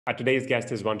Today's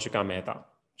guest is Vanshika Mehta.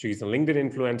 She's a LinkedIn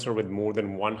influencer with more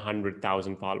than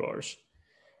 100,000 followers.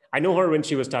 I know her when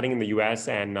she was studying in the US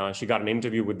and she got an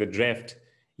interview with The Drift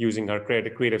using her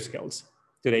creative skills.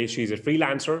 Today, she's a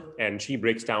freelancer and she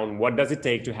breaks down what does it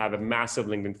take to have a massive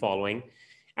LinkedIn following.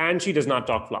 And she does not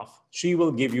talk fluff. She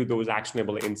will give you those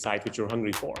actionable insights which you're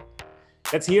hungry for.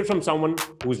 Let's hear from someone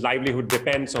whose livelihood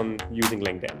depends on using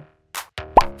LinkedIn.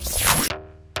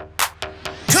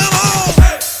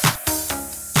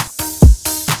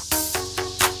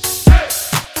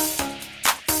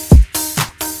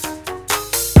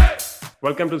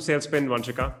 Welcome to Salespin,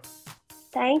 Vanshika.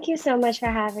 Thank you so much for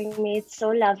having me. It's so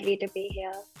lovely to be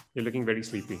here. You're looking very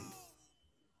sleepy.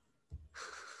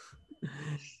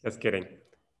 Just kidding.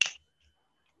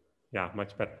 Yeah,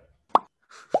 much better.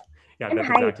 Yeah, I'm that's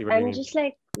hyped. exactly what we I'm need. just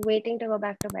like waiting to go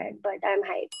back to bed, but I'm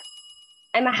hyped.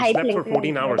 I'm a You hype slept for LinkedIn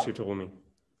 14 hours, influencer. you told me.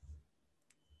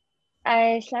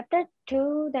 I slept at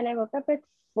 2, then I woke up at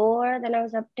 4, then I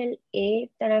was up till 8,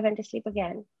 then I went to sleep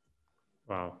again.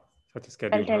 Wow, such a I'll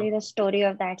schedule, tell huh? you the story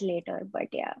of that later, but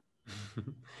yeah.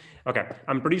 Okay,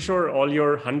 I'm pretty sure all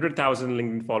your 100,000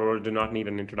 LinkedIn followers do not need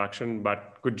an introduction,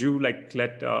 but could you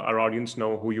let our audience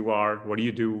know who you are, what do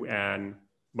you do, and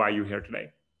why are you here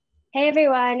today? Hey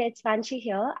everyone, it's Vanshi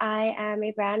here. I am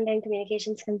a brand and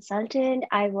communications consultant.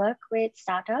 I work with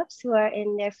startups who are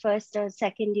in their first or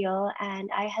second year, and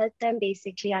I help them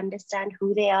basically understand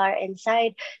who they are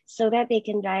inside so that they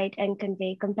can write and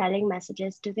convey compelling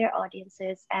messages to their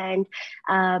audiences and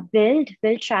build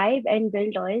tribe and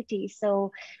build loyalty.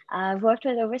 So I've worked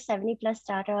with over 70 plus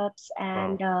startups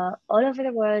and Wow. all over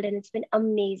the world, and it's been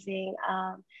amazing.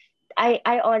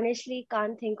 I honestly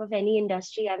can't think of any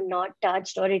industry I've not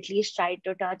touched or at least tried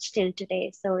to touch till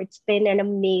today. So it's been an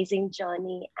amazing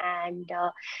journey. And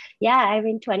yeah, I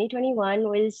mean, 2021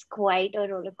 was quite a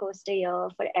roller coaster year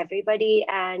for everybody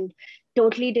and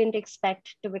totally didn't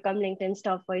expect to become LinkedIn's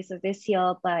top voice of this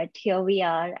year, but here we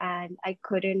are and I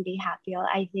couldn't be happier.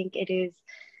 I think it is.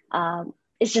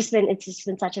 It's just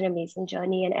been such an amazing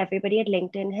journey and everybody at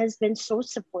LinkedIn has been so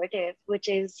supportive, which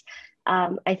is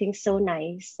I think so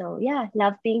nice. So yeah,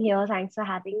 love being here. Thanks for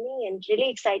having me, and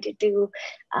really excited to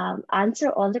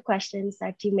answer all the questions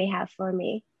that you may have for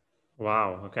me.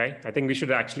 Wow. Okay. I think we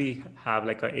should actually have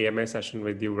like a AMA session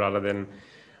with you rather than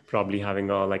probably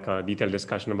having a detailed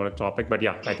discussion about a topic. But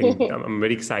yeah, I think I'm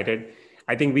very excited.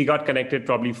 I think we got connected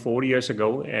probably 4 years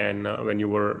ago, and when you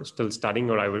were still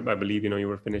studying, or I believe you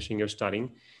were finishing your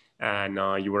studying,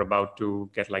 and you were about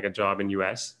to get like a job in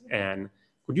US. And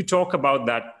could you talk about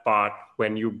that part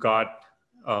when you got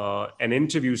an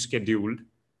interview scheduled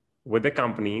with a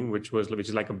company, which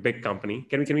is like a big company?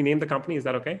 Can we name the company? Is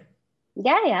that okay?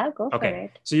 Yeah, go for Okay,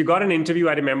 it. so you got an interview,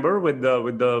 I remember, with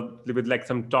like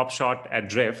some top shot at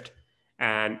Drift,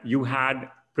 and you had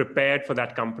prepared for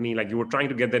that company. Like you were trying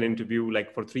to get that interview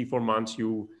like for 3 4 months.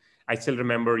 I still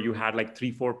remember you had like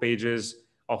 3 4 pages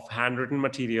of handwritten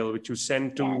material which you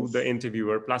sent to the Yes.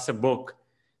 interviewer, plus a book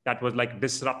that was like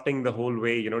disrupting the whole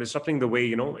way, disrupting the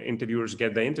way interviewers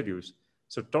get the interviews.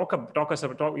 So talk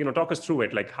us through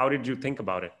it. Like how did you think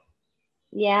about it?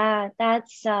 Yeah,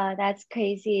 that's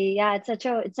crazy. Yeah, it's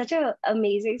such a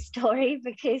amazing story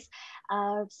because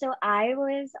so I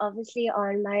was obviously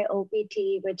on my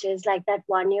OPT, which is like that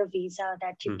 1 year visa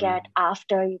that you get Mm-hmm.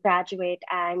 after you graduate,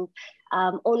 and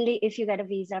only if you get a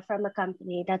visa from a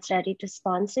company that's ready to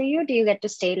sponsor you do you get to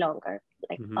stay longer,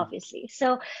 like Mm-hmm. obviously.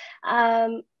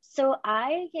 So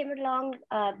I came along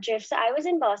Drift. So I was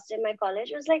in Boston. My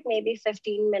college was like maybe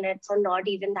 15 minutes or not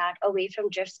even that away from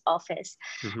Drift's office.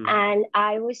 Mm-hmm. And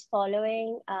I was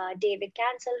following David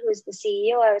Cancel, who's the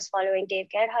CEO. I was following Dave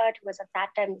Gerhardt, who was at that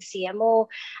time the CMO.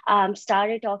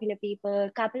 Started talking to people.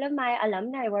 A couple of my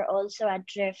alumni were also at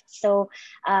Drift. So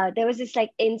there was this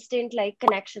like instant like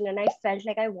connection, and I felt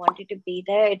like I wanted to be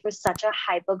there. It was such a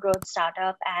hyper growth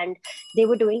startup, and they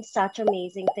were doing such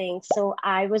amazing things. So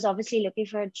I was obviously looking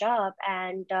for a job,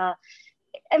 and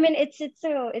I mean, it's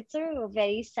a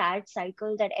very sad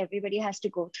cycle that everybody has to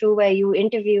go through, where you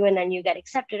interview and then you get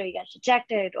accepted or you get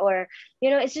rejected, or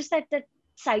it's just that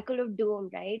cycle of doom,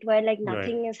 right? Where like Right.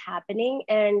 nothing is happening,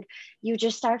 and you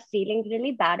just start feeling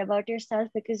really bad about yourself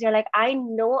because you're like, I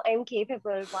know I'm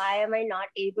capable. Why am I not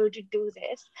able to do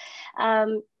this?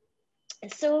 Um,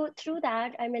 so through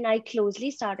that, I mean, I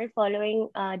closely started following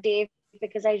Dave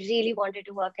because I really wanted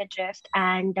to work at Drift,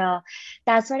 and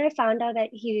that's when I found out that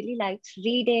he really likes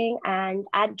reading. And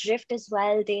at Drift as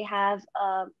well, they have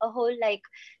a whole like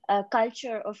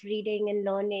culture of reading and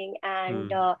learning. And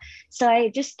Hmm. so I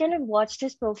just kind of watched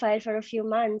his profile for a few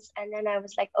months, and then I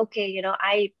was like, okay,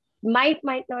 I might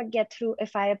not get through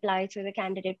if I apply through the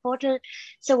candidate portal.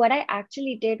 So what I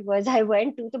actually did was I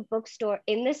went to the bookstore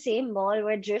in the same mall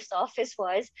where Drift's office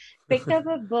was, picked up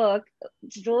a book,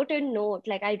 wrote a note,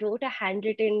 like I wrote a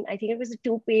handwritten, I think it was a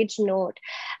 2-page note,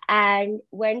 and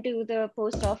went to the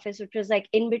post office, which was like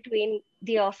in between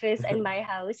the office and my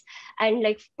house, and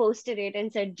like posted it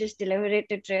and said, just deliver it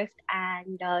to Drift,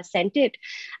 and sent it.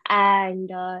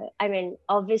 And I mean,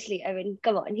 obviously, I mean,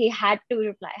 come on, he had to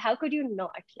reply. How could you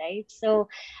not, right? So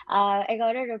I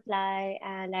got a reply,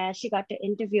 and I actually got to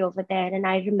interview over there. And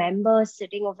I remember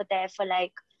sitting over there for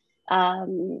like, I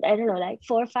don't know, like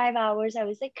 4 or 5 hours. I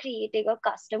was like creating a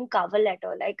custom cover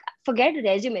letter. Like, forget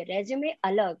resume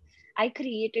alag. I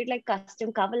created like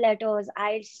custom cover letters.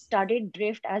 I studied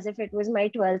Drift as if it was my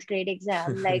 12th grade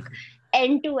exam, like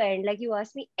end to end. Like, you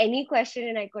asked me any question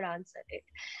and I could answer it.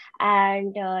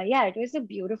 And yeah, it was a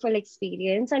beautiful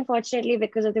experience. Unfortunately,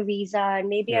 because of the visa and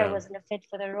maybe I Yeah. wasn't a fit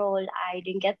for the role, I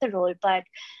didn't get the role. But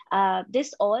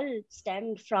this all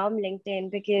stemmed from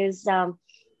LinkedIn, because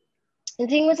the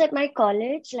thing was, at my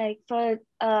college, like for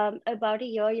about a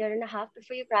year and a half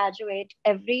before you graduate,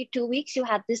 every 2 weeks you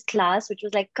had this class, which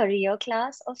was like career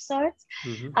class of sorts,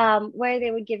 Mm-hmm. where they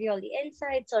would give you all the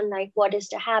insights on like what is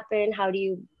to happen, how do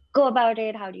you go about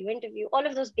it, how do you interview, all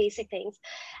of those basic things.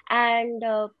 And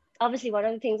obviously one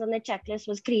of the things on the checklist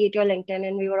was create your LinkedIn,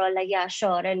 and we were all like, yeah,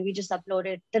 sure. And we just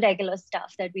uploaded the regular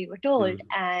stuff that we were told.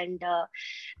 And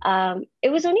it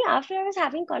was only after I was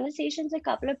having conversations with a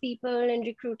couple of people and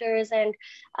recruiters, and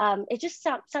it just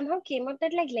somehow came up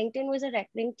that like LinkedIn was a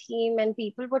recurring theme and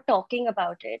people were talking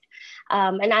about it,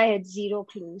 and I had zero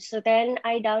clue. So then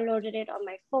I downloaded it on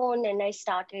my phone and I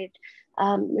started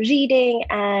reading,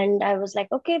 and I was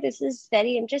like, okay, this is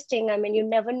very interesting. I mean, you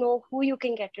never know who you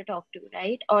can get to talk to,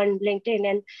 right, on LinkedIn.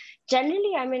 And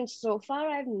generally, I mean, so far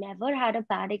I've never had a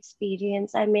bad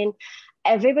experience. I mean,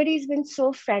 everybody's been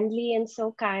so friendly and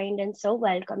so kind and so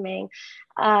welcoming.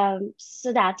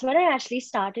 So that's when I actually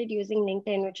started using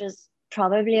LinkedIn, which was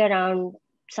probably around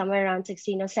somewhere around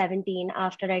 16 or 17,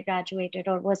 after I graduated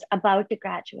or was about to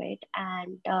graduate.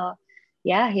 And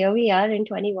yeah, here we are in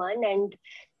 21. And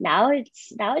now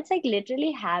it's like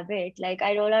literally habit. Like,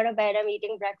 I roll out of bed, I'm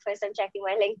eating breakfast, I'm checking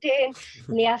my LinkedIn.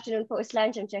 In the afternoon post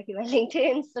lunch, I'm checking my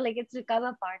LinkedIn. So like, it's become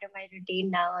a part of my routine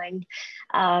now. And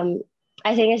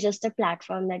I think it's just a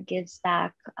platform that gives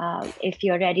back, if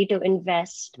you're ready to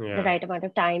invest the Yeah. right amount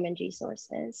of time and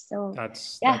resources. So yeah,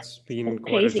 That's it's been been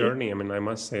quite a crazy. journey. I mean, I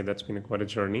must say that's been quite a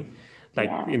journey.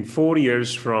 Like Yeah. in 4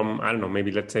 years, from, I don't know,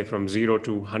 maybe let's say from zero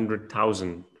to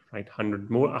 100,000, right? 100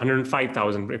 more,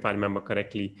 105,000, if I remember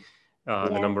correctly, the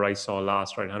Yeah. number I saw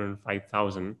last, right?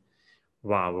 105,000.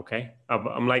 Wow. Okay.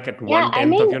 I'm like at Yeah, one I tenth of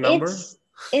mean, your number.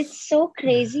 it's so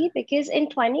crazy because in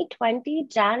 2020,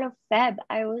 Jan or Feb,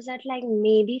 I was at like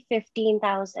maybe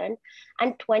 15,000.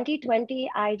 And 2020,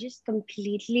 I just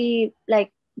completely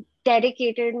like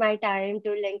dedicated my time to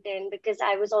LinkedIn, because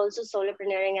I was also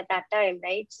solopreneuring at that time,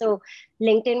 right? So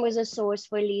LinkedIn was a source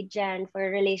for lead gen, for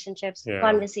relationships, for Yeah.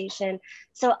 conversation.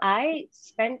 So I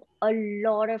spent a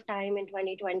lot of time in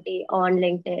 2020 on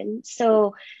LinkedIn.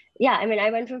 So yeah, I mean,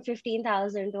 I went from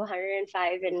 15,000 to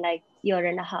 105 in like year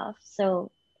and a half.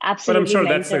 So But I'm absolutely sure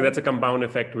that's like, mental. that's a compound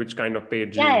effect, which kind of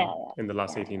paid Yeah, you yeah, in the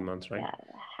last yeah, 18 months, right? yeah,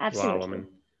 Wow. I absolutely. mean,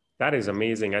 that is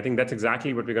amazing. I think that's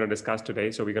exactly what we're going to discuss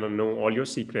today. So we're going to know all your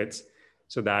secrets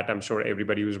so that I'm sure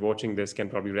everybody who's watching this can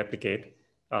probably replicate.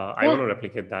 I want Yeah, to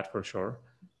replicate that for sure.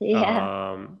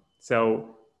 yeah,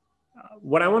 So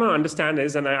what I want to understand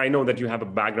is, and I know that you have a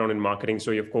background in marketing,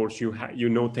 so of course you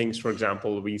know things. For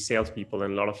example, we salespeople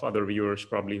and a lot of other viewers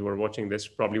probably who are watching this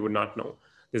probably would not know.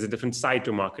 There's a different side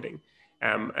to marketing,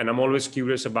 and I'm always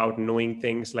curious about knowing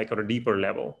things like on a deeper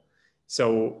level.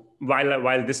 So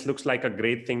while this looks like a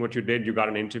great thing, what you did, you got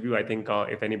an interview. I think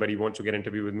if anybody wants to get an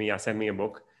interview with me, send me a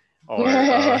book, or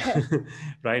yeah.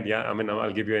 right? Yeah, I mean,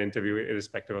 I'll give you an interview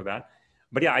irrespective of that.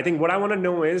 But yeah, I think what I want to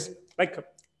know is like,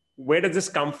 where does this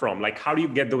come from? Like, how do you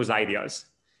get those ideas?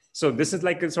 So this is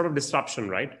like a sort of disruption,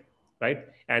 right?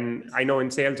 And I know in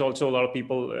sales also a lot of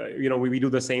people, we do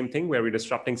the same thing where we're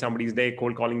disrupting somebody's day,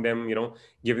 cold calling them,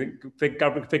 giving fig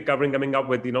covering, coming up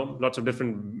with lots of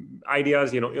different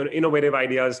ideas, innovative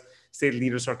ideas. Sales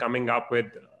leaders are coming up with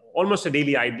almost a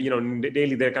daily idea,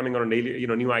 daily they're coming on a daily,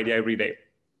 new idea every day.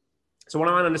 So what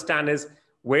I want to understand is,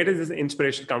 where does this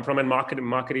inspiration come from? And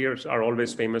marketers are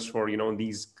always famous for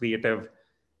these creative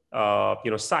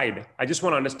side. I just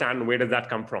want to understand, where does that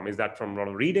come from? Is that from a lot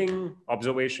of reading,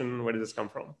 observation? Where does this come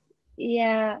from?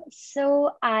 Yeah,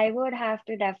 so I would have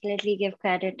to definitely give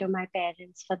credit to my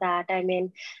parents for that. I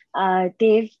mean,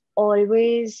 they've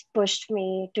always pushed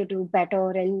me to do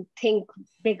better and think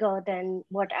bigger than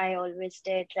what I always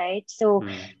did, right? So,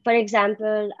 for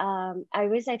example,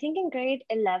 I think, in grade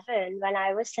 11 when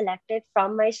I was selected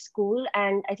from my school,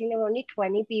 and I think there were only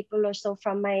 20 people or so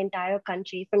from my entire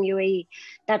country, from UAE,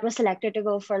 that was selected to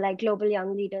go for like Global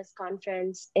Young Leaders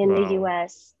Conference in the Wow.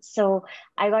 US. So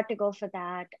I got to go for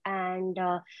that. And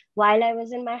while I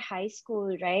was in my high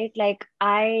school, right, like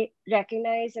I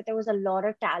recognized that there was a lot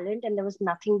of talent and there was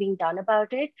nothing being done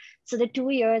about it. So the 2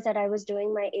 years that I was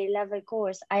doing my A-level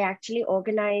course, I actually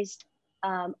organized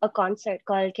a concert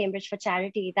called Cambridge for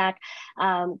Charity that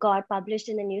got published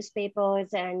in the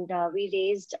newspapers, and we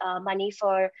raised money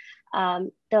for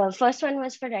the first one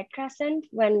was for Red Crescent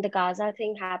when the Gaza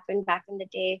thing happened back in the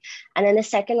day, and then the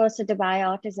second was the Dubai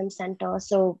Autism Center.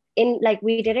 So in like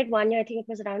we did it 1 year, I think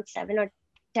it was around 7 or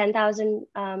 10,000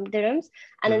 dirhams,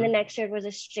 and then the next year it was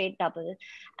a straight double,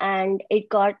 and it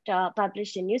got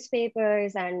published in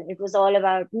newspapers, and it was all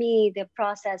about me, the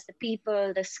process, the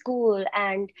people, the school,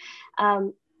 and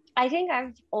um, I think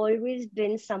I've always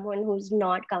been someone who's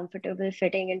not comfortable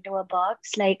fitting into a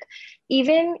box. Like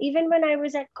even when I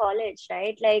was at college,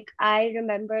 right? Like I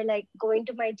remember like going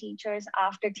to my teachers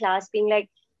after class being like,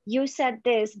 you said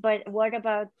this, but what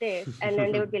about this? And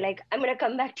then they would be like, I'm going to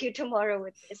come back to you tomorrow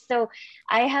with this. So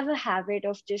I have a habit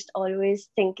of just always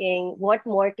thinking what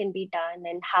more can be done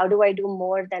and how do I do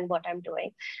more than what I'm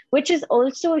doing, which is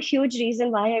also a huge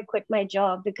reason why I quit my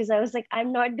job, because I was like,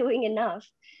 I'm not doing enough.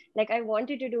 Like I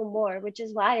wanted to do more, which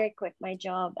is why I quit my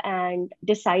job and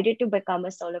decided to become a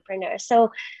solopreneur.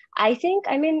 So I think,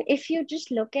 I mean, if you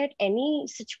just look at any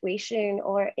situation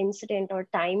or incident or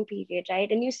time period,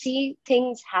 right, and you see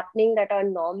things happening that are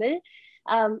normal,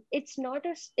 it's not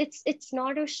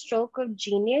a stroke of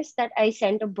genius that I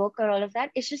sent a book or all of that.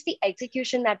 It's just the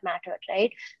execution that mattered,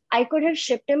 right? I could have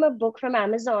shipped him a book from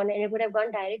Amazon and it would have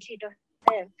gone directly to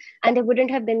him, and there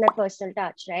wouldn't have been that personal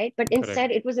touch, right? But Correct.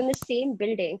 instead, it was in the same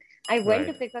building. I went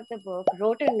to Right. pick up the book,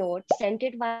 wrote a note, sent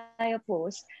it via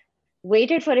post,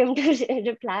 waited for him to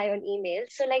reply on email.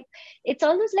 So like it's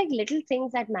all those like little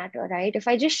things that matter, right? If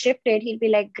I just shipped it, he'll be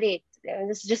like, great,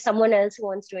 this is just someone else who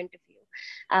wants to interview.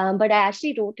 But I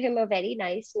actually wrote him a very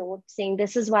nice note saying,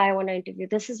 this is why I want to interview,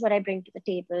 this is what I bring to the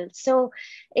table. So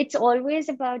it's always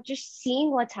about just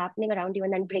seeing what's happening around you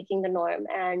and then breaking the norm,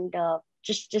 and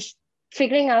just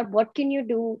figuring out what can you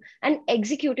do and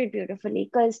execute it beautifully,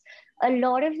 because a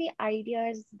lot of the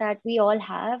ideas that we all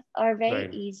have are very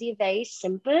Right. easy, very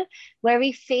simple. Where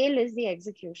we fail is the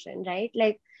execution, right?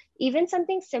 Like even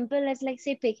something simple as like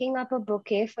say picking up a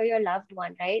bouquet for your loved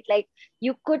one, right? Like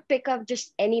you could pick up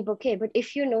just any bouquet, but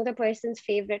if you know the person's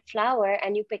favorite flower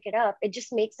and you pick it up, it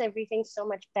just makes everything so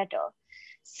much better.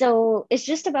 So it's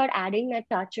just about adding that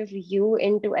touch of you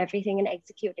into everything and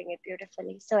executing it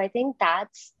beautifully. So I think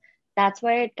that's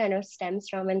where it kind of stems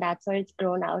from, and that's where it's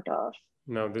grown out of.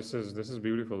 No, this is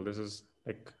beautiful. This is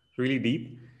like really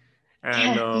deep,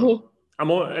 and Yeah. I'm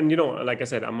all, and you know, like I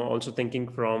said, I'm also thinking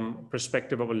from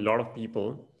perspective of a lot of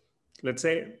people. Let's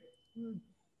say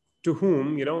to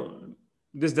whom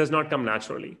this does not come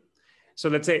naturally. So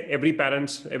let's say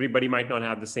everybody might not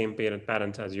have the same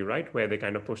parents as you, right? Where they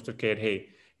kind of push the kid, hey,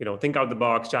 think out the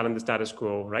box, challenge the status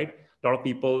quo, right? A lot of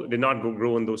people did not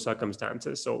grow in those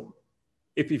circumstances. So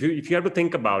if you have to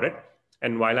think about it,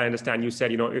 and while I understand you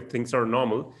said, if things are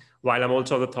normal, while I'm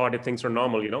also of the thought if things are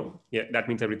normal, yeah, that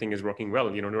means everything is working well.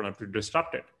 Don't have to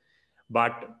disrupt it.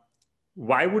 But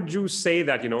why would you say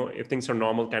that, if things are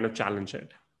normal, kind of challenge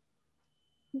it?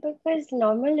 Because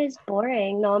normal is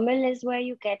boring. Normal is where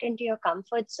you get into your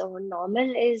comfort zone.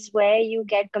 Normal is where you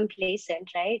get complacent,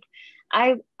 right?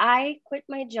 I quit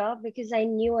my job because I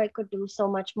knew I could do so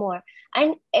much more.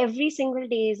 And every single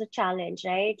day is a challenge,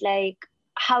 right? Like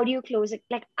how do you close it?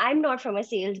 Like I'm not from a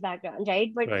sales background,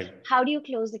 right? But Right. how do you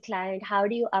close the client? How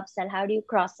do you upsell? How do you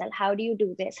cross sell? How do you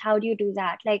do this? How do you do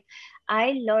that? Like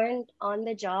I learned on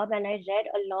the job, and I read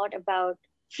a lot about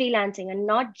freelancing, and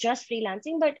not just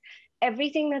freelancing, but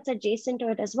everything that's adjacent to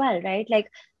it as well, right? Like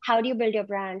how do you build your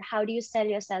brand? How do you sell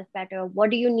yourself better? What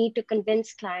do you need to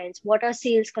convince clients? What are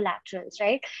sales collaterals,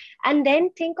 right? And then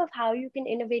think of how you can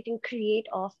innovate and create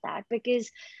off that,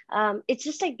 because it's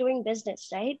just like doing business,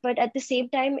 right? But at the same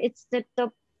time, it's the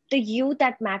you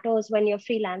that matters when you're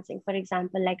freelancing, for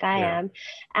example, like I Yeah. am.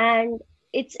 And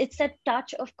it's that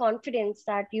touch of confidence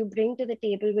that you bring to the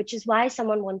table, which is why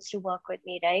someone wants to work with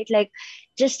me, right? Like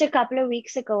just a couple of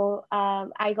weeks ago,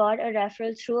 I got a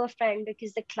referral through a friend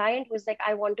because the client was like,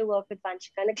 I want to work with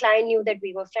Vanchika. And the client knew that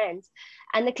we were friends.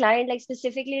 And the client like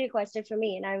specifically requested for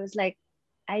me. And I was like,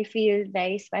 I feel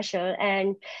very special.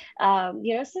 And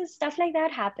so stuff like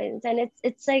that happens. And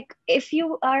it's like, if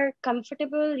you are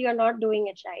comfortable, you're not doing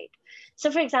it right.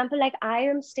 So for example, like I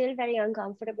am still very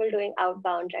uncomfortable doing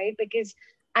outbound, right? Because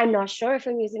I'm not sure if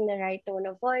I'm using the right tone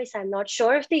of voice. I'm not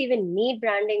sure if they even need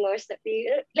branding or something.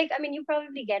 Like, I mean, you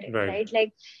probably get it, Right. right?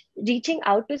 Like reaching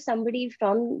out to somebody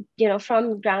from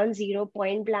ground zero,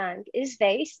 point blank, is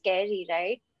very scary,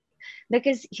 right?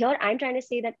 Because here I'm trying to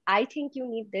say that I think you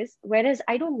need this, whereas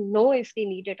I don't know if they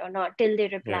need it or not till they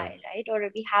Yeah. reply, right? Or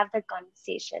we have that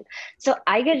conversation. So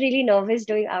I get really nervous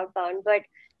doing outbound, but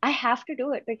I have to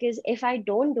do it, because if I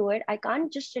don't do it, I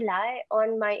can't just rely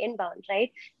on my inbound,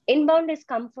 right? Inbound is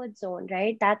comfort zone,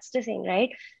 right? That's the thing, right?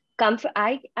 Comfort.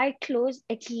 I close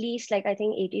at least, like, I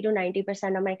think 80 to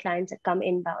 90% of my clients that come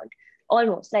inbound.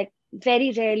 Almost, like,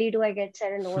 very rarely do I get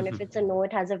said a no. And if it's a no,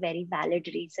 it has a very valid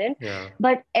reason. Yeah.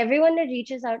 But everyone that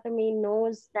reaches out to me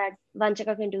knows that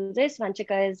Vanchika can do this.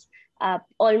 Vanchika is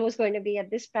almost going to be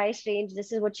at this price range.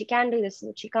 This is what she can do. This is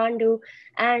what she can't do.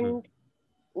 Mm. And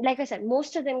like I said,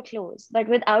 most of them close. But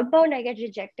with outbound, I get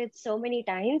rejected so many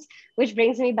times, which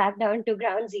brings me back down to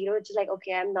ground zero. It's like,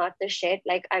 okay, I'm not the shit.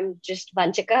 Like, I'm just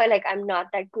Vanchika. Like, I'm not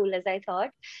that cool as I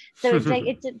thought. So it's like,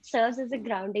 it serves as a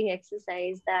grounding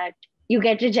exercise, that you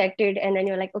get rejected and then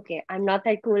you're like, okay, I'm not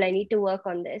that cool. I need to work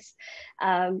on this.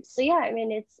 So yeah, I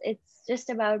mean, it's just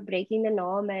about breaking the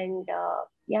norm, and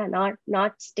yeah,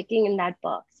 not sticking in that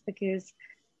box. Because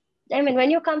I mean,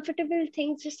 when you're comfortable,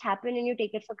 things just happen and you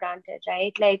take it for granted,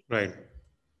 right? Like, Right.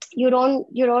 you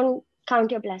don't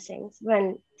count your blessings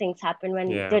when things happen, when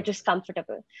Yeah. they're just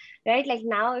comfortable, right? Like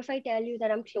now, if I tell you that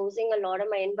I'm closing a lot of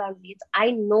my inbound leads,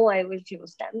 I know I will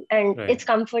close them, and Right. it's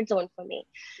comfort zone for me.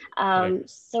 Correct.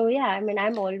 So yeah, I mean,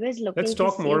 I'm always Let's looking to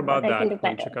talk see more what about I can do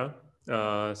that, better.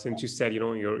 Vanchika. Since you said,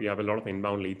 you have a lot of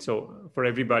inbound leads. So for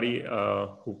everybody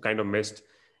who kind of missed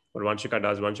what Vanchika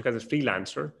does, Vanchika is a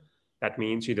freelancer. That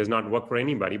means she does not work for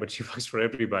anybody, but she works for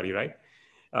everybody, right?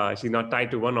 She's not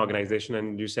tied to one organization.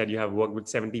 And you said you have worked with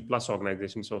 70 plus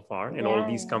organizations so far. And all Yeah,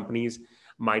 these yeah. companies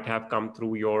might have come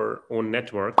through your own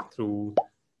network through,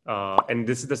 and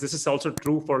this is also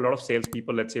true for a lot of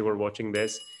salespeople, let's say, who are watching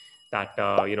this, that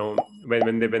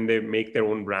when they make their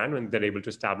own brand, when they're able to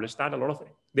establish that, a lot of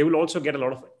they will also get a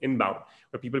lot of inbound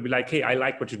where people will be like, hey, I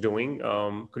like what you're doing,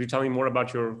 could you tell me more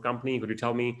about your company? Could you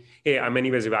tell me, hey, I'm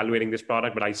anyways evaluating this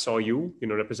product, but I saw you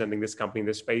representing this company in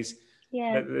this space.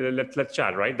 Yeah. Let's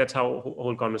chat, right? That's how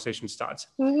whole conversation starts.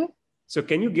 Mm-hmm. So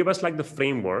can you give us like the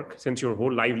framework, since your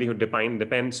whole livelihood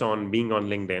depends on being on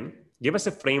LinkedIn? Give us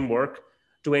a framework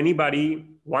to anybody.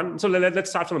 One, so let's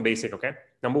start from the basic, okay?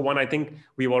 Number one, I think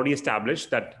we've already established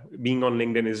that being on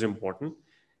LinkedIn is important.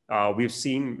 We've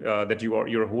seen that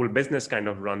your whole business kind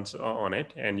of runs on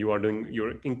it, and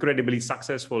you're incredibly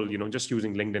successful, just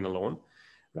using LinkedIn alone,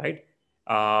 right?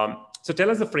 So tell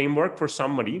us the framework for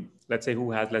somebody, let's say,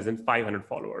 who has less than 500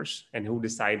 followers and who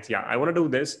decides, yeah, I want to do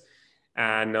this.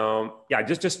 And yeah,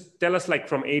 just tell us, like,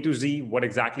 from A to Z, what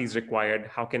exactly is required.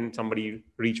 How can somebody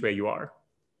reach where you are?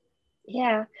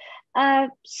 Yeah.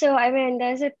 So I mean,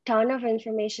 there's a ton of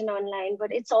information online,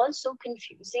 but it's all so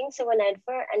confusing. So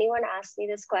whenever anyone asks me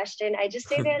this question, I just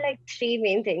say there are like three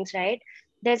main things, right?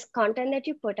 There's content that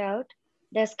you put out,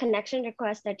 there's connection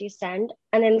requests that you send,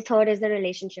 and then the third is the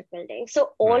relationship building. So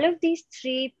Right. all of these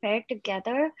three paired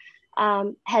together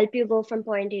help you go from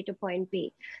point A to point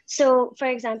B. So, for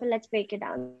example, let's break it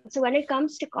down. So, when it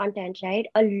comes to content, right,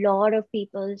 a lot of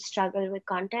people struggle with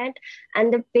content.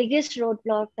 And the biggest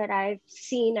roadblock that I've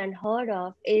seen and heard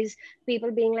of is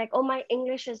people being like, oh, my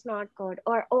English is not good,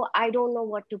 or oh, I don't know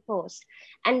what to post.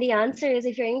 And the answer is,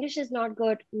 if your English is not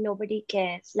good, nobody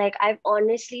cares. Like, I've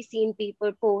honestly seen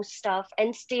people post stuff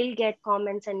and still get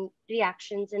comments and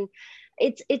reactions, and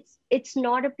it's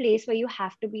not a place where you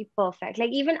have to be perfect.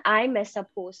 Like, even I mess up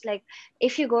posts. Like,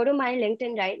 if you go to my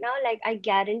LinkedIn right now, like, I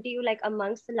guarantee you, like,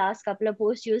 amongst the last couple of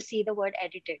posts, you'll see the word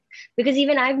edited, because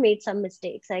even I've made some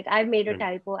mistakes. Like, I've made a Right.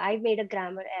 typo, I've made a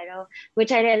grammar error,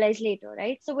 which I realized later,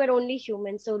 right? So we're only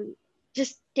human. So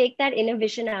just take that inner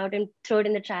vision out and throw it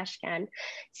in the trash can.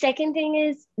 Second thing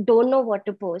is, don't know what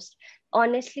to post.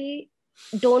 Honestly,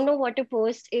 don't know what to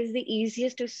post is the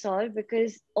easiest to solve,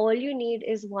 because all you need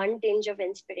is one tinge of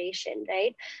inspiration,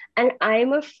 right? And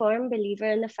I'm a firm believer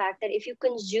in the fact that if you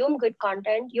consume good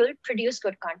content, you'll produce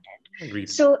good content. Agreed.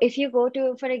 So if you go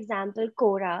to, for example,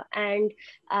 Quora, and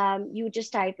you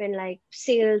just type in like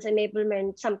sales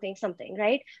enablement, something, something,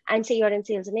 right? And say you're in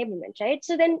sales enablement, right?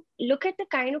 So then look at the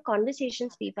kind of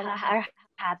conversations people are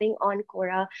having on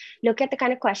Quora, look at the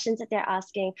kind of questions that they're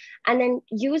asking, and then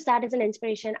use that as an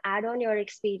inspiration, add on your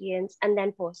experience, and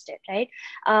then post it, right?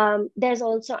 There's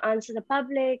also Answer the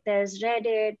Public, there's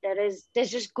Reddit,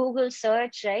 there's just Google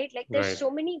search, right? Like there's Right.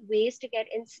 so many ways to get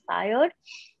inspired.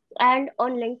 And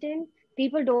on LinkedIn,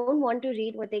 people don't want to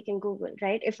read what they can Google,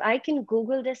 right? If I can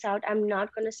Google this out, I'm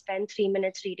not going to spend 3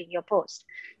 minutes reading your post.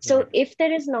 So Right. if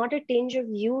there is not a tinge of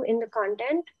you in the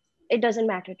content, it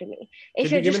doesn't matter to me. If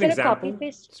Can you you're give just an going to copy example?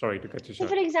 paste. Sorry to cut you So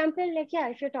short. for example, like, yeah,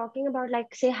 if you're talking about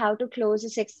like, say, how to close a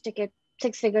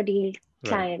six-figure deal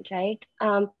Right. client, right?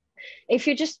 If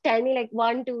you just tell me like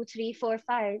 1, 2, 3, 4,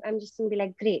 5, I'm just gonna be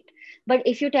like, great. But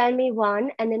if you tell me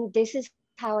one, and then this is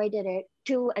how I did it,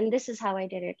 two, and this is how I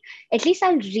did it, at least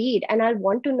I'll read and I'll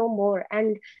want to know more.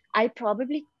 And I'll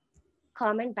probably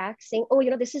comment back saying, oh,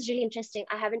 this is really interesting.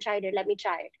 I haven't tried it. Let me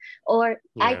try it. Or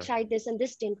I tried Yeah. this and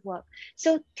this didn't work.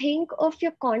 So think of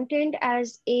your content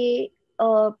as a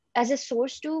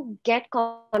source to get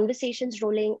conversations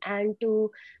rolling and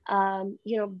to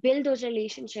build those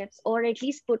relationships, or at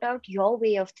least put out your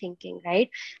way of thinking, right?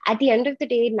 At the end of the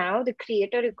day, now the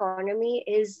creator economy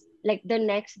is like the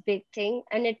next big thing,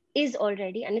 and it is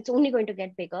already, and it's only going to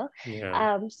get bigger.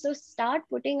 Yeah. So start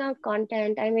putting out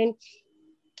content. I mean,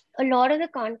 a lot of the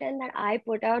content that I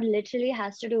put out literally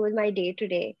has to do with my day to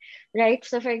day, right?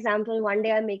 So, for example, one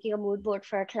day I'm making a mood board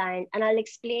for a client and I'll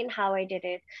explain how I did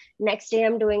it. Next day,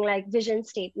 I'm doing like vision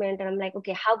statement and I'm like,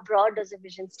 okay, how broad does a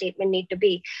vision statement need to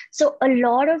be? So, a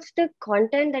lot of the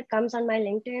content that comes on my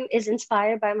LinkedIn is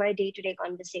inspired by my day to day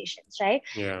conversations, right?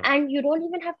 Yeah. And you don't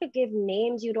even have to give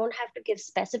names, you don't have to give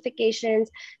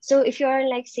specifications. So, if you're in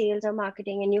like sales or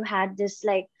marketing and you had this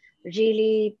like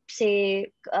really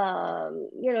say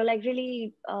like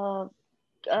really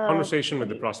Conversation with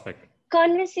the prospect.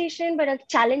 conversation, but a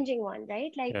challenging one,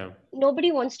 right? Like Yeah.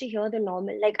 nobody wants to hear the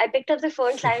normal, like I picked up the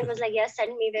phone, client was like, yes,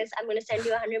 send me this, I'm going to send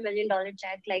you $100 million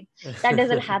check. Like that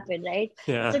doesn't happen, right?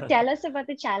 So Yeah. tell us about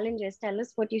the challenges, tell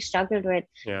us what you struggled with,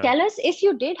 Yeah. tell us if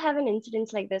you did have an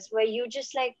incident like this where you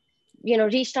just like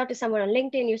reached out to someone on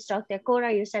LinkedIn, you stalked their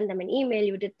Quora, you sent them an email,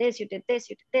 you did this, you did this,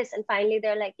 you did this, and finally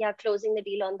they're like, yeah, closing the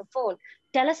deal on the phone.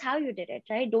 Tell us how you did it,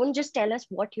 right? Don't just tell us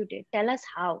what you did, tell us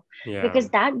how, Yeah. because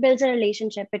that builds a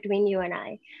relationship between you and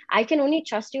I can only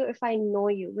trust you if I know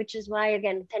you, which is why,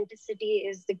 again, authenticity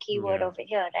is the key word Yeah. over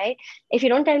here, right? If you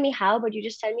don't tell me how, but you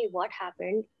just tell me what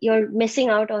happened, you're missing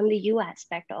out on the you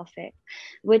aspect of it,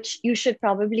 which you should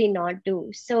probably not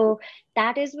do. So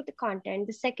that is with the content.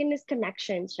 The second is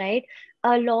connections, right?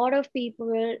 A lot of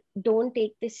people don't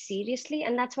take this seriously,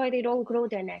 and that's why they don't grow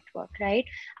their network, right?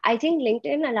 I think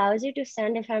LinkedIn allows you to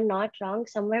send, if I'm not wrong,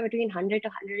 somewhere between 100 to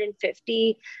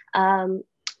 150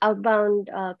 outbound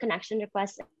connection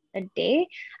requests a day,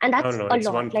 and that's No, a it's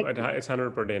lot. Like it's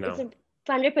 100 per day it's now.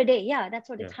 100 per day. Yeah, that's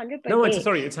what Yeah. it's 100 per No, day.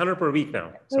 it's 100 per week now.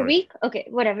 Per Sorry. week? Okay,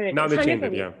 whatever it Now is, they 100 changed per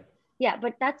it. week. Yeah. Yeah,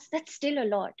 but that's still a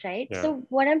lot, right? Yeah. So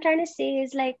what I'm trying to say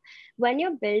is like when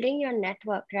you're building your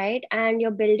network, right, and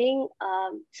you're building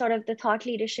sort of the thought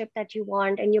leadership that you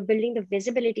want, and you're building the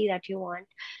visibility that you want,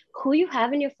 who you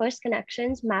have in your first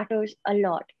connections matters a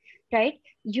lot, right?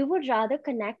 You would rather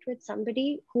connect with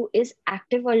somebody who is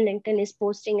active on LinkedIn, is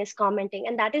posting, is commenting,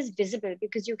 and that is visible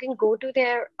because you can go to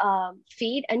their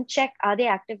feed and check, are they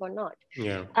active or not?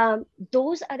 Yeah.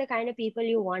 Those are the kind of people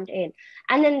you want in.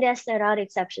 And then there are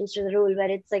exceptions to the rule where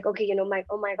it's like, okay, oh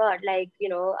my God, like,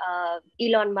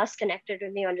 Elon Musk connected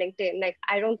with me on LinkedIn. Like,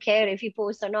 I don't care if he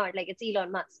posts or not, like it's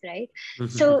Elon Musk, right?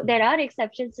 So there are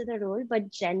exceptions to the rule, but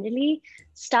generally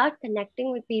start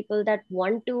connecting with people that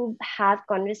want to have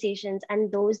conversations, and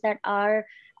those that are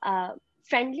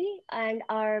friendly and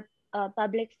are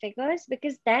public figures,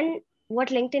 because then what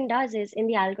LinkedIn does is in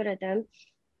the algorithm,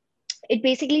 it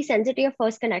basically sends it to your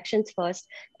first connections first.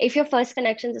 If your first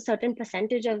connections, a certain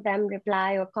percentage of them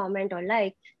reply or comment or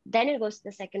like, then it goes to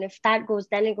the second. If that goes,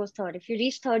 then it goes third. If you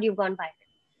reach third, you've gone viral.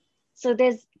 So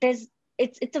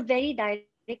it's a very direct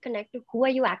connect to who are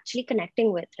you actually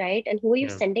connecting with, right? And who are you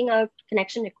Yeah. sending out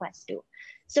connection requests to?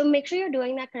 So make sure you're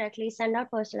doing that correctly. Send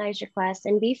out personalized requests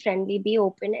and be friendly, be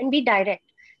open, and be direct.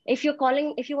 If you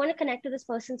want to connect to this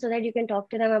person so that you can talk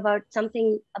to them about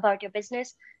something about your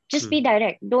business, just be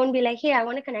direct. Don't be like, hey, I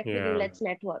want to connect with you, let's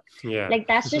network. Yeah. Like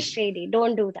that's just shady.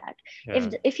 Don't do that. Yeah.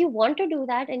 If you want to do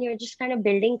that and you're just kind of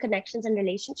building connections and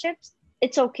relationships,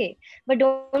 it's okay. But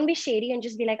don't be shady and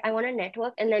just be like, I want to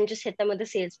network, and then just hit them with the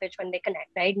sales pitch when they connect,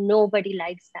 right? Nobody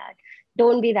likes that.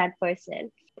 Don't be that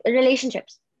person.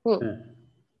 Relationships.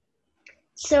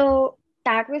 So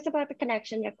that was about the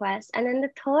connection request. And then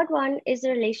the third one is the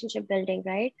relationship building,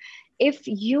 right? If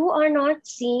you are not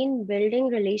seen building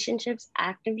relationships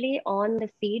actively on the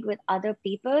feed with other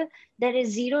people, there is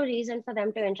zero reason for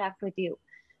them to interact with you.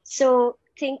 So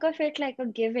think of it like a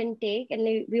give and take.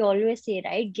 And we always say,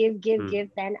 right? Give,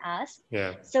 then ask.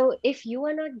 Yeah. So if you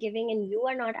are not giving and you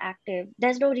are not active,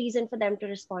 there's no reason for them to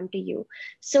respond to you.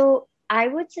 So I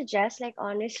would suggest, like,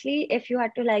 honestly, if you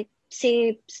had to, like,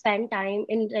 say, spend time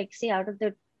in, like, say, out of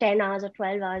the 10 hours or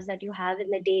 12 hours that you have in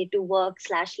the day to work /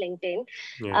 LinkedIn,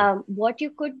 what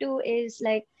you could do is,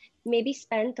 like, maybe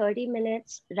spend 30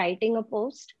 minutes writing a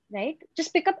post, right?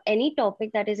 Just pick up any topic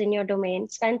that is in your domain,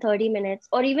 spend 30 minutes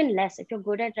or even less. If you're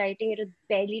good at writing, it'll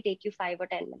barely take you 5 or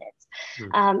 10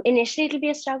 minutes. Initially, it'll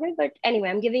be a struggle, but anyway,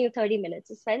 I'm giving you 30 minutes.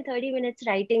 So spend 30 minutes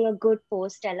writing a good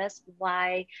post. Tell us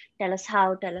why, tell us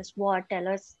how, tell us what, tell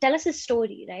us a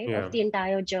story, right, of the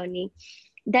entire journey.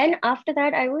 Then after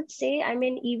that, I would say, I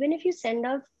mean, even if you send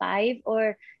out 5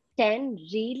 or 10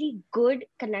 really good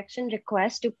connection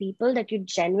requests to people that you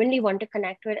genuinely want to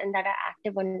connect with and that are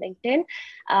active on LinkedIn,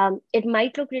 it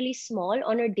might look really small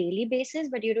on a daily basis,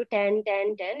 but you do 10,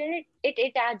 10, 10, and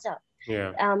it adds up.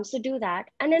 So do that.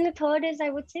 And then the third is, I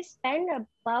would say, spend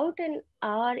about an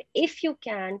hour, if you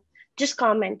can, just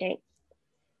commenting.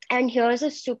 And here's a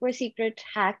super secret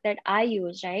hack that I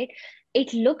use, right?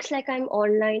 It looks like I'm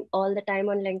online all the time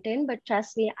on LinkedIn, but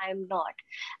trust me, I'm not.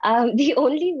 The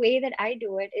only way that I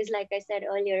do it is, like I said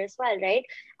earlier as well, right?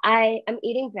 I am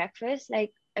eating breakfast,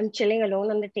 like I'm chilling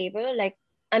alone on the table, like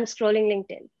I'm scrolling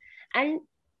LinkedIn and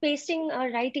pasting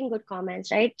or writing good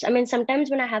comments, right? I mean,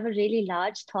 sometimes when I have a really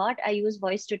large thought, I use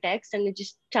voice to text and it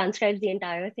just transcribes the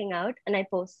entire thing out and I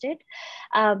post it.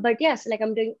 But yes, like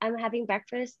I'm having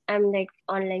breakfast, I'm like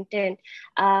on LinkedIn.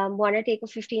 Want to take a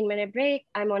 15-minute break,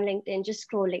 I'm on LinkedIn, just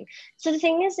scrolling. So the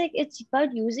thing is, like, it's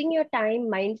about using your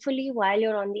time mindfully while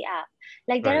you're on the app.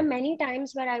 Like, there are many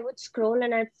times where I would scroll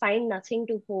and I'd find nothing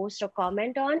to post or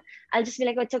comment on. I'll just be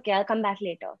like, oh, it's okay, I'll come back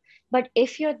later. But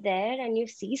if you're there and you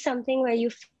see something where you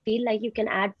feel like you can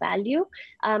add value,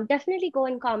 definitely go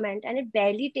and comment. And it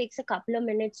barely takes a couple of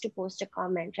minutes to post a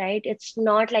comment, right? It's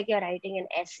not like you're writing an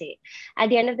essay. At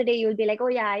the end of the day, you'll be like, oh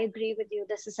yeah, I agree with you,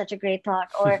 this is such a great thought,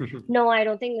 or no, I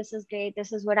don't think this is great,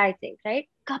 this is what I think, right?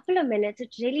 Couple of minutes,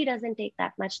 it really doesn't take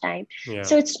that much time.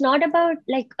 So it's not about,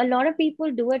 like, a lot of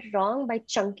people do it wrong by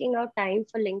chunking out time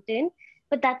for LinkedIn,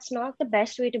 but that's not the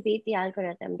best way to beat the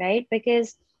algorithm, right?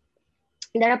 Because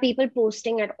there are people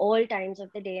posting at all times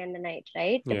of the day and the night,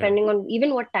 right? Depending on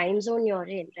even what time zone you're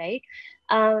in, right?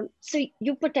 So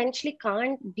you potentially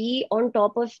can't be on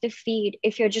top of the feed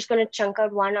if you're just going to chunk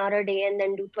out 1 hour a day and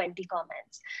then do 20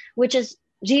 comments, which is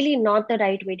really not the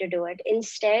right way to do it.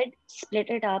 Instead, split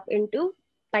it up into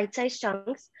bite-sized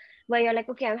chunks where you're like,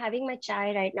 okay, I'm having my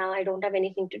chai right now, I don't have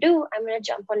anything to do, I'm going to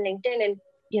jump on LinkedIn and,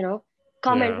 you know,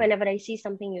 comment whenever I see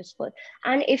something useful.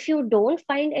 And if you don't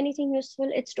find anything useful,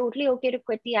 it's totally okay to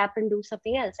quit the app and do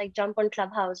something else, like jump on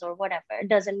Clubhouse or whatever. It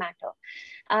doesn't matter.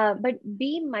 But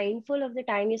be mindful of the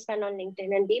time you spend on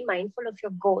LinkedIn and be mindful of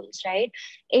your goals, right?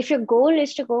 If your goal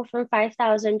is to go from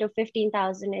 5,000 to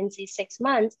 15,000 in, say, 6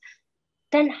 months,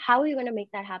 then how are you going to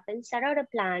make that happen? Set out a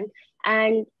plan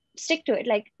and stick to it.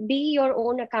 Like, be your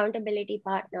own accountability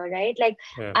partner, right? Like,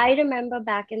 I remember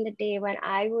back in the day when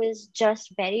I was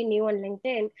just very new on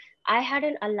LinkedIn, I had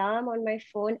an alarm on my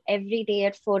phone every day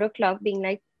at 4 o'clock being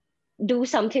like, do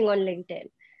something on LinkedIn.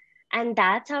 And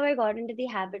that's how I got into the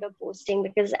habit of posting,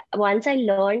 because once I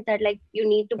learned that, like, you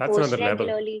need to post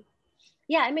regularly.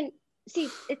 Yeah, I mean, see,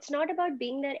 it's not about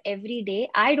being there every day.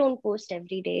 I don't post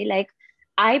every day. Like,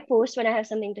 I post when I have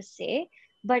something to say,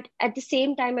 but at the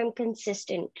same time, I'm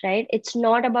consistent, right? It's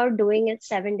not about doing it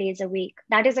 7 days a week.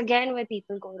 That is, again, where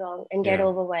people go wrong and get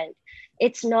overwhelmed.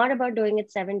 It's not about doing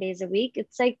it 7 days a week.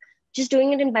 It's like just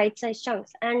doing it in bite-sized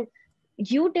chunks. And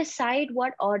you decide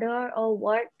what order or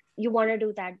what you want to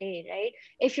do that day, right?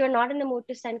 If you're not in the mood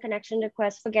to send connection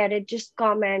requests, forget it, just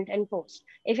comment and post.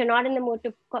 If you're not in the mood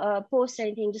to post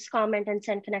anything, just comment and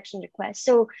send connection requests.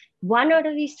 So one out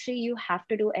of these three you have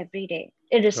to do every day,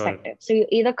 irrespective. So you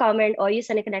either comment or you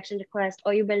send a connection request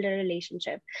or you build a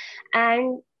relationship.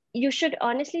 And you should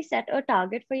honestly set a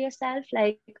target for yourself,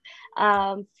 like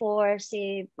for,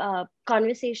 say,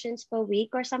 conversations per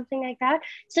week or something like that.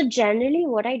 So generally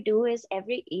what I do is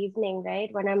every evening, right,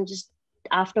 when I'm just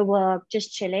after work,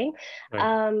 just chilling,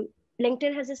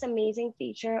 LinkedIn has this amazing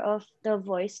feature of the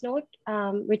voice note,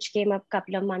 which came up a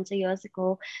couple of months or years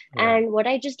ago. And what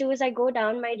I just do is I go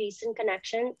down my recent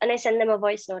connection and I send them a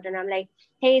voice note and I'm like,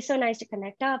 hey, so nice to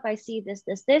connect up. I see this,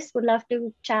 would love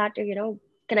to chat or,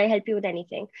 can I help you with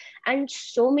anything? And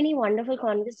so many wonderful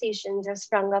conversations have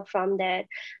sprung up from there,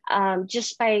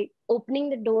 just by opening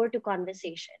the door to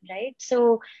conversation, right?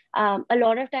 So a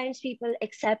lot of times people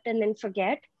accept and then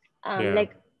forget.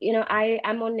 Like, I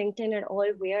am on LinkedIn at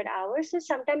all weird hours. So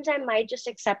sometimes I might just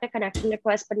accept a connection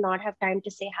request, but not have time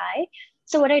to say hi.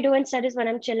 So what I do instead is when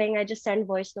I'm chilling, I just send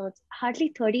voice notes,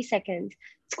 hardly 30 seconds.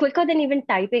 It's quicker than even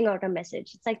typing out a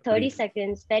message. It's like 30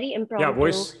 seconds, very impromptu.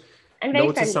 Voice and very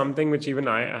notes friendly. is something which even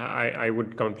I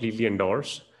would completely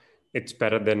endorse. It's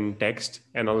better than text.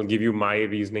 And I'll give you my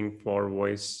reasoning for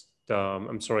voice.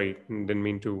 I'm sorry, didn't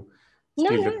mean to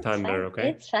steal the thunder. Okay.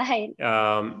 It's fine.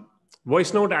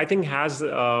 Voice note, I think, has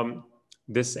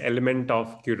this element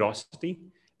of curiosity,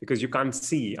 because you can't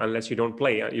see unless you don't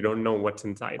play. You don't know what's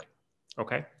inside.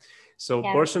 Okay. So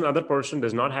other person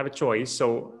does not have a choice.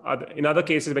 So in other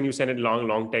cases, when you send it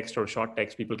long text or short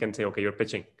text, people can say, okay, you're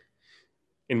pitching.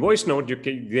 In voice note,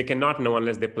 they cannot know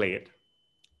unless they play it.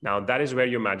 Now, that is where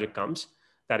your magic comes.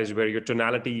 That is where your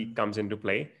tonality comes into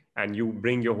play, and you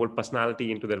bring your whole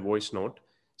personality into that voice note.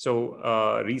 So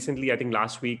recently, I think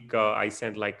last week, I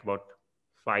sent like about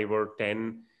 5 or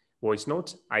 10 voice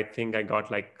notes. I think I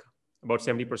got like about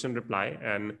 70% reply.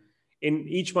 And in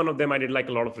each one of them, I did like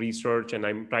a lot of research, and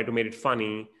I tried to make it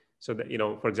funny. So that,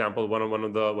 for example, one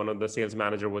of the sales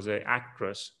manager was an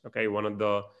actress. Okay. One of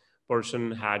the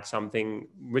person had something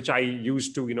which I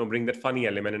used to, bring that funny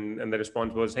element. And the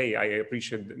response was, hey, I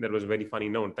appreciate that was a very funny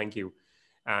note. Thank you.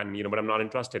 And, but I'm not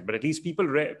interested. But at least people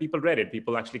read it.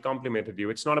 People actually complimented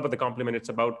you. It's not about the compliment. It's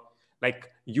about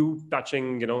like you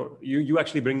touching, you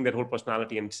actually bring that whole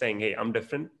personality and saying, hey, I'm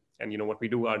different. And, what we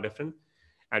do are different.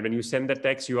 And when you send that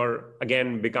text, you are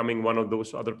again becoming one of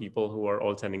those other people who are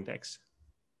all sending texts.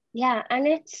 Yeah, and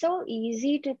it's so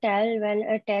easy to tell when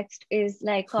a text is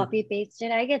like copy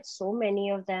pasted. I get so many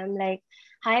of them like,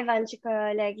 hi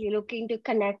Vanchika, like you're looking to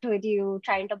connect with you,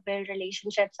 trying to build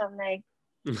relationships. I'm like,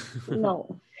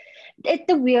 no.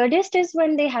 The weirdest is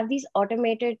when they have these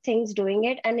automated things doing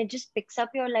it, and it just picks up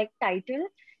your like title.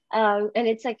 And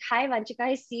it's like, hi Vanchika,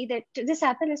 I see that this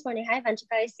happened this morning. Hi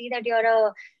Vanchika, I see that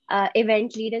you're a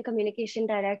event lead and communication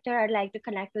director. I'd like to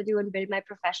connect with you and build my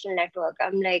professional network.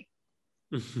 I'm like,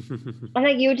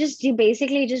 you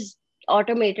basically just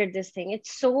automated this thing.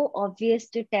 It's so obvious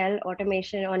to tell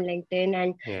automation on LinkedIn,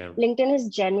 and LinkedIn has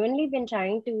genuinely been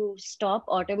trying to stop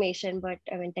automation, but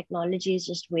I mean, technology is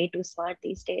just way too smart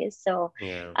these days. So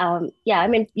I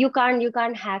mean, you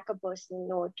can't hack a personal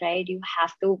note, right? You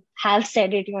have to have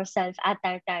said it yourself at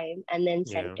that time and then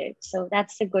sent it. So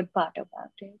that's the good part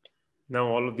about it. Now,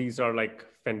 all of these are like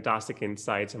fantastic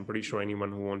insights. I'm pretty sure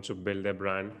anyone who wants to build their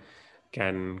brand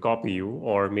can copy you,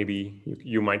 or maybe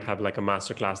you might have like a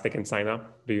masterclass they can sign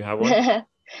up. Do you have one?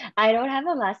 I don't have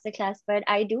a masterclass, but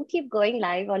I do keep going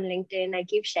live on LinkedIn. I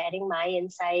keep sharing my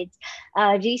insights.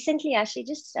 Recently, actually,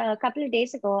 just a couple of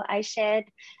days ago, I shared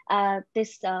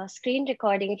this screen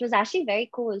recording. It was actually very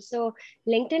cool. So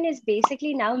LinkedIn is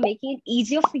basically now making it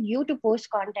easier for you to post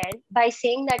content by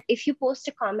saying that if you post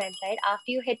a comment, right,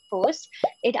 after you hit post,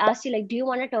 it asks you like, do you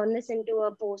want to turn this into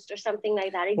a post or something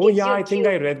like that? It gives you I think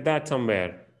I read that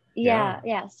somewhere. Yeah.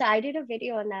 So I did a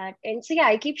video on that. And so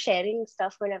I keep sharing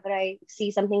stuff whenever I see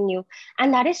something new.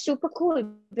 And that is super cool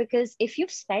because if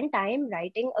you've spent time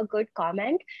writing a good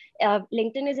comment,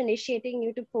 LinkedIn is initiating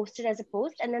you to post it as a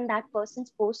post, and then that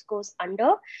person's post goes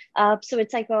under. So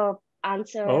it's like a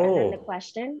answer and then the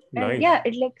question. And nice.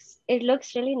 It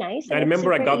looks really nice. I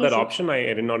remember I got that option.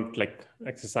 I did not like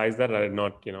exercise that. I did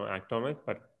not, act on it,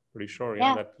 but pretty sure.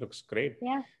 That looks great.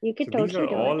 Yeah, you could totally these are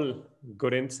do all it.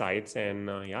 good insights. And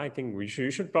I think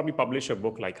you should probably publish a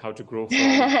book like how to grow from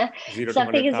 0 to 100,000.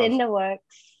 Something is in the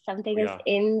works. Something is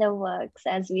in the works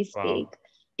as we speak. Wow.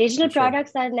 Digital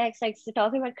products are next. Like, so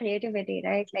talking about creativity,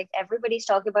 right? Like everybody's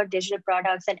talking about digital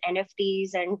products and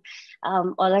NFTs and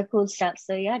all that cool stuff.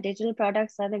 So digital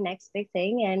products are the next big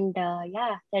thing. And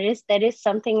there is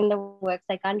something in the works.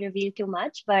 I can't reveal too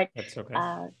much, but that's okay.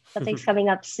 Something's coming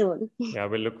up soon. Yeah,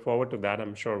 we'll look forward to that.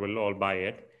 I'm sure we'll all buy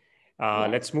it.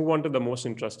 Let's move on to the most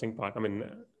interesting part. I mean,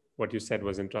 what you said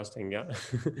was interesting. Yeah.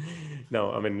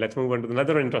 No, I mean, let's move on to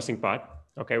another interesting part.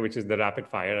 Okay, which is the rapid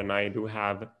fire. And I do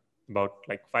have about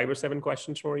like 5 or 7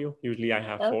 questions for you. Usually I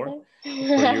have 4. For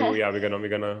you, we're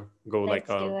gonna go like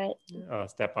a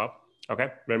step up. Okay,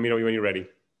 let me know when you're ready.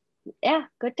 Yeah,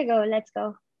 good to go. Let's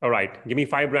go. All right, give me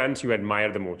 5 brands you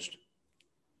admire the most.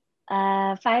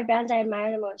 5 brands I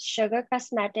admire the most: Sugar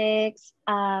Cosmetics,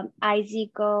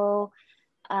 Izigo,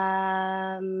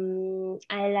 I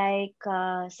like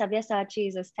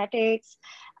Sabyasachi's aesthetics.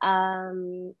 I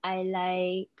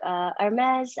like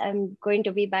Hermes. I'm going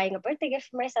to be buying a birthday gift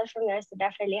for myself from there, so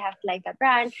definitely have to like that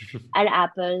brand. And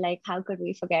Apple, like how could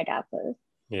we forget Apple?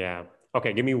 Yeah.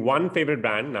 Okay, give me one favorite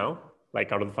brand now,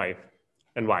 like out of the five,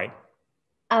 and why?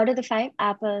 Out of the five,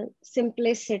 Apple,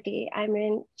 simplicity. I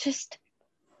mean, just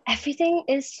everything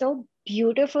is so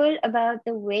beautiful about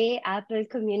the way Apple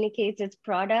communicates its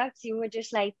products. You would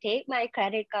just like take my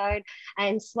credit card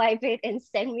and swipe it and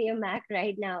send me a Mac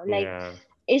right now. Like Yeah.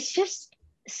 it's just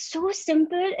so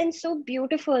simple and so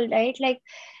beautiful, right? Like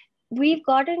we've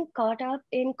gotten caught up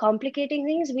in complicating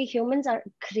things. We humans are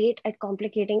great at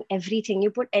complicating everything.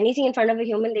 You put anything in front of a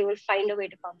human, they will find a way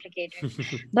to complicate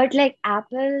it. But like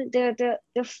Apple, the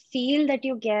feel that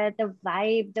you get, the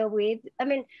vibe, the way, I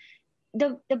mean,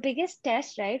 the biggest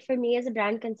test, right, for me as a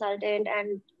brand consultant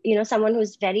and someone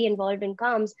who's very involved in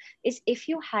comms is if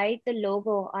you hide the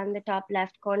logo on the top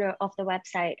left corner of the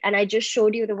website and I just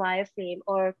showed you the wireframe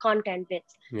or content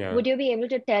bits, Yeah. would you be able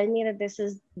to tell me that this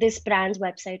is this brand's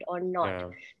website or not? Yeah.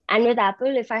 And with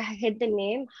Apple, if I hit the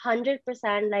name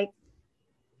 100%, like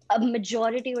a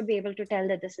majority would be able to tell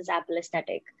that this is Apple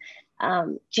aesthetic.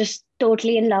 Just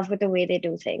totally in love with the way they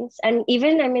do things. And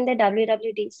even, I mean, the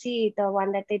WWDC, the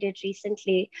one that they did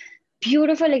recently,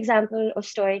 beautiful example of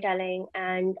storytelling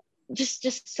and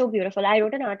just so beautiful. I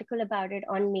wrote an article about it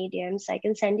on Medium, so I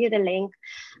can send you the link.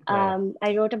 Wow.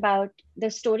 I wrote about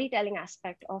the storytelling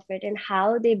aspect of it and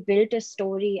how they built a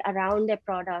story around their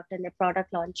product and their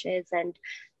product launches. And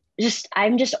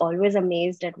I'm just always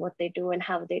amazed at what they do and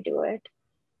how they do it.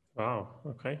 Wow.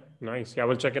 Okay. Nice. Yeah,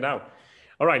 we'll check it out.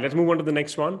 All right, let's move on to the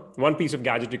next one. One piece of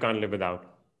gadget you can't live without.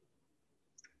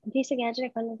 Piece of gadget I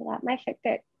can't live without. My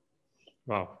Fitbit.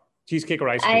 Wow. Cheesecake or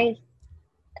ice cream?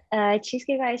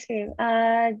 Cheesecake or ice cream.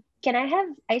 Can I have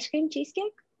ice cream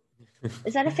cheesecake?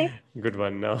 Is that a thing? Good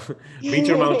one. No. Beach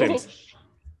or mountains?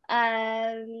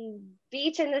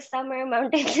 Beach in the summer,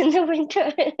 mountains in the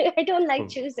winter. I don't like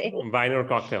choosing. Wine or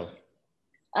cocktail?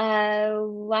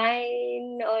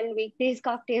 Wine on weekdays,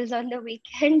 cocktails on the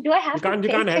weekend. Do I have to You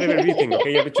pick? can't have everything.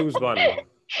 Okay, you have to choose one.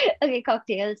 Okay,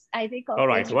 cocktails. I think All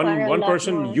cocktails right. require a One lot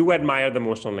person more. you admire the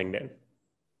most on LinkedIn.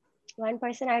 One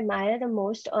person I admire the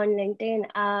most on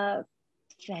LinkedIn.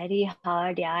 Very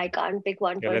hard. Yeah, I can't pick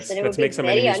one person. It would Let's be make some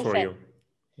very enemies for unfair. you.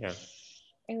 Yeah.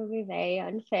 It would be very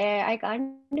unfair. I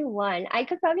can't do one. I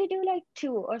could probably do like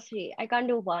two or three. I can't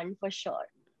do one for sure.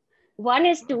 One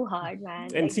is too hard, man.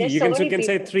 And Like see, there's so you many can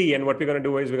say people. three, and what we're gonna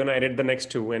do is we're gonna edit the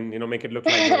next two, and make it look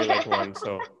like you only like one.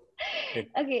 So.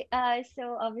 Okay,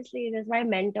 so obviously there's my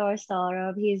mentor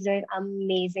Saurabh. He's doing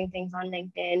amazing things on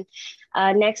LinkedIn.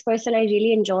 Next person I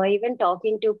really enjoy even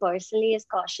talking to personally is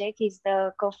Kaushik. He's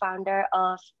the co-founder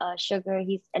of Sugar.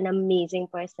 He's an amazing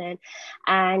person.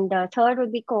 And third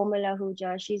would be Komal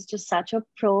Ahuja. She's just such a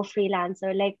pro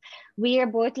freelancer. Like we are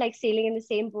both like sailing in the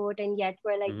same boat, and yet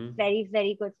we're like very,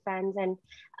 very good friends. And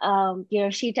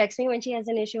she texts me when she has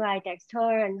an issue. I text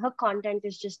her, and her content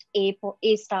is just a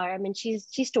star. I mean, she's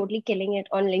totally killing it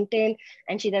on LinkedIn,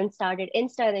 and she then started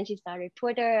Insta, then she started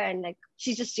Twitter, and like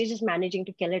she's just managing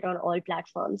to kill it on all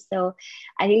platforms. So,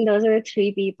 I think those are the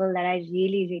three people that I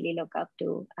really, really look up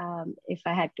to. If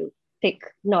I had to pick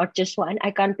not just one, I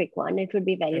can't pick one. It would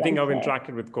be very I think unfair. I've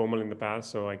interacted with Komal in the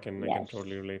past, so I can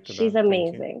totally relate to that. She's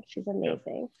amazing. She's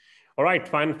amazing. Yeah. All right,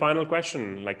 final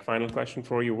question. Final question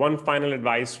for you. One final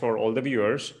advice for all the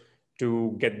viewers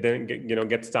to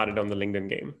get started on the LinkedIn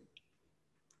game.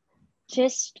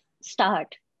 Just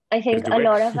start. I think a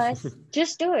lot of us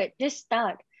just do it. Just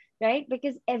start, right?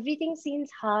 Because everything seems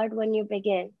hard when you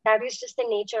begin. That is just the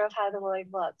nature of how the world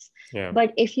works. Yeah.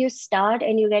 But if you start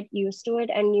and you get used to it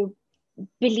and you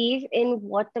believe in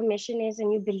what the mission is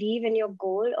and you believe in your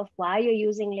goal of why you're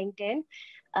using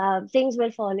LinkedIn, things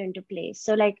will fall into place.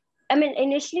 So like, I mean,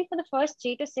 initially for the first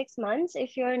 3 to 6 months,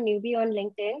 if you're a newbie on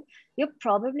LinkedIn, you're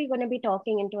probably going to be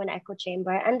talking into an echo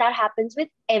chamber. And that happens with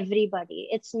everybody.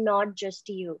 It's not just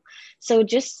you. So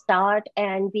just start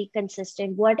and be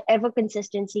consistent, whatever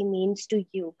consistency means to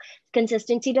you.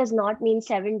 Consistency does not mean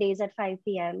 7 days at 5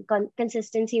 p.m.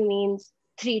 Consistency means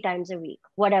 3 times a week,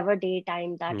 whatever day,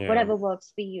 time, whatever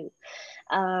works for you.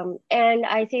 And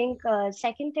I think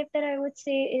second tip that I would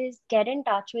say is get in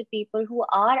touch with people who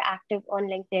are active on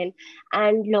LinkedIn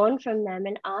and learn from them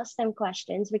and ask them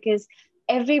questions, because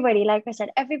everybody, like I said,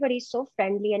 everybody's so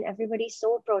friendly and everybody's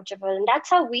so approachable. And that's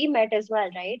how we met as well,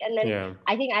 right? And then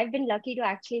I think I've been lucky to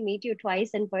actually meet you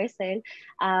twice in person.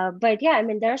 But yeah, I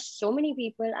mean, there are so many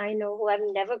people I know who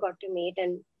I've never got to meet,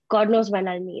 and God knows when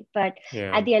I'll meet. But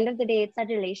at the end of the day, it's that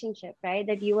relationship, right,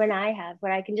 that you and I have,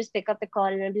 where I can just pick up the call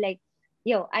and be like,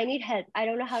 yo, I need help. I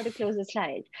don't know how to close this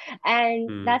client.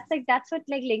 And that's what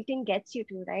like LinkedIn gets you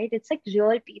to, right? It's like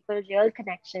real people, real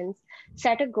connections.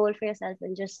 Set a goal for yourself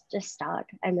and just start.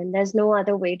 I mean, there's no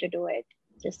other way to do it.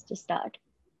 Just start.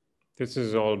 This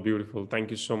is all beautiful. Thank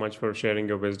you so much for sharing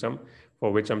your wisdom,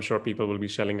 for which I'm sure people will be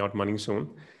shelling out money soon.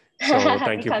 So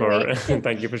thank you Can't for wait.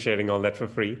 thank you for sharing all that for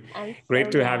free. I'm Great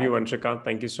so to have glad. you, Anshika.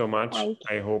 Thank you so much. Thank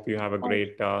I hope you have a Thank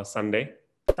great Sunday.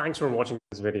 Thanks for watching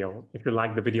this video. If you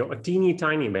like the video a teeny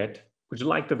tiny bit, would you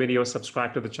like the video,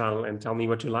 subscribe to the channel and tell me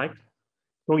what you liked?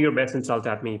 Throw your best insult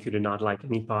at me if you did not like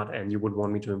any part and you would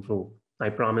want me to improve. I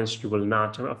promise you will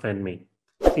not offend me.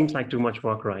 Seems like too much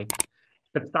work, right?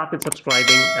 Let's start with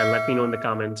subscribing and let me know in the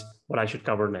comments what I should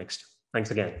cover next.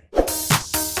 Thanks again.